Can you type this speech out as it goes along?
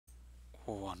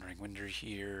Wandering Winder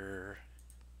here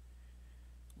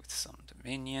with some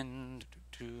Dominion.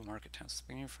 Market Town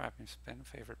Spinning, spin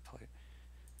favorite play,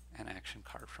 an action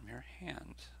card from your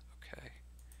hand. Okay.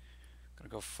 Gonna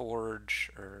go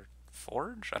Forge, or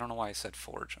Forge? I don't know why I said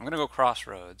Forge. I'm gonna go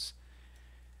Crossroads,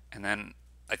 and then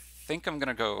I think I'm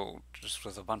gonna go just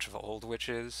with a bunch of Old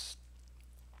Witches,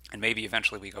 and maybe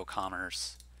eventually we go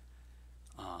Commerce.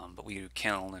 But we do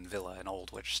Kiln and Villa and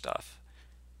Old Witch stuff,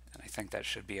 and I think that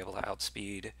should be able to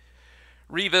outspeed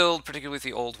Rebuild, particularly with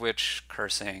the Old Witch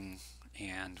cursing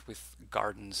and with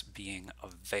gardens being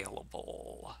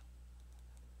available.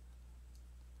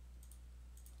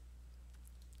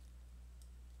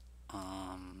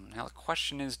 Now the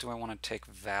question is, do I want to take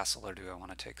Vassal or do I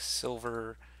want to take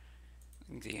Silver? I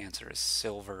think the answer is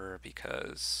Silver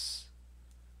because,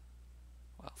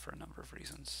 well, for a number of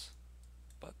reasons,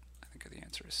 but I think the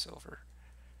answer is Silver.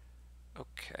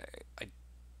 Okay, I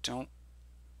don't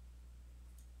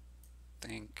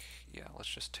think, yeah, let's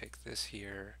just take this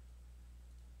here.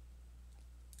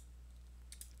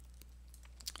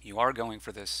 You are going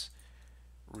for this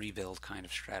rebuild kind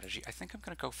of strategy. I think I'm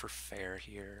going to go for Fair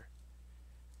here.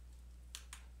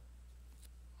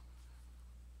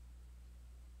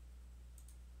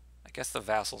 I guess the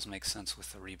Vassals make sense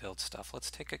with the rebuild stuff.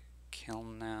 Let's take a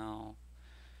Kiln now.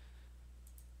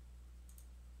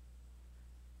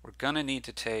 We're going to need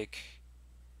to take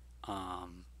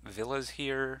Villas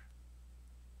here.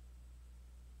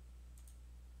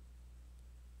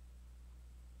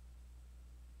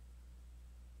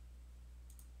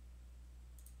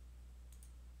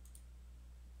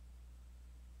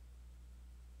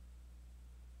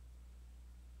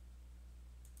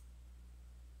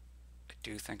 I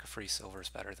do think a free silver is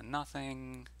better than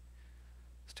nothing.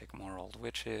 Let's take more Old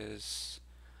Witches.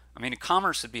 I mean,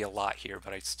 Commerce would be a lot here,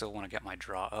 but I still want to get my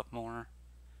draw up more,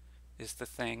 is the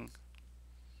thing.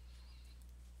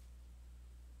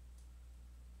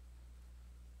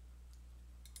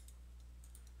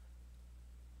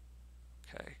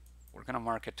 Okay, we're going to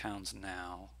market towns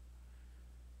now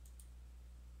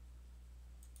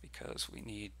because we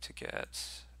need to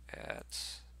get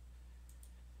at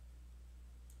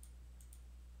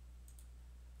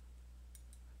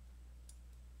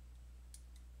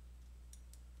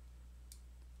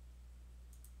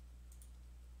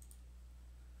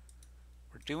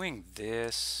doing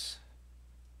this.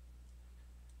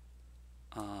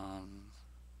 Okay.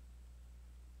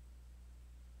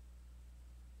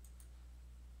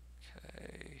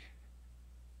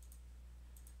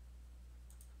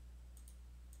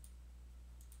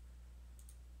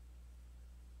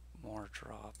 More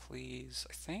draw, please,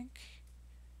 I think.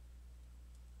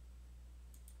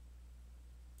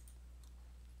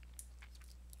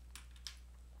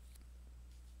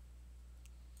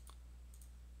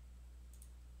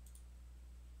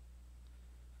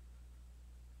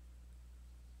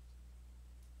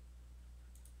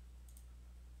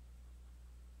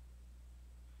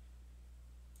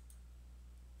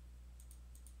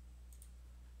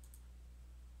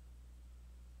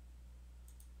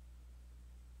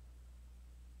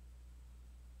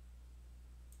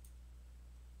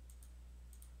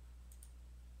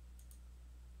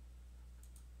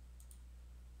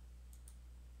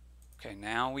 Okay,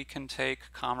 now we can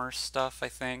take commerce stuff, I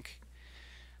think.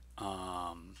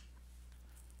 Yeah,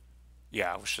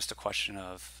 it was just a question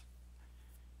of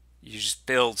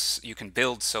you can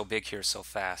build so big here so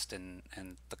fast, and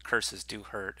the curses do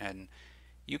hurt. And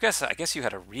I guess you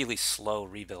had a really slow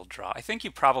rebuild draw. I think you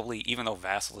probably, even though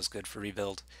Vassal is good for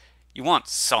rebuild, you want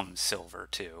some silver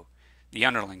too. The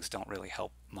underlings don't really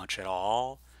help much at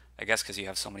all. I guess because you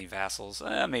have so many vassals,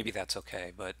 maybe that's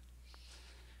okay. But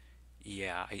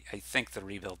yeah, I think the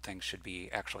rebuild thing should be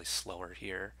actually slower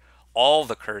here. All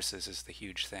the curses is the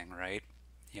huge thing, right?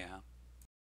 Yeah.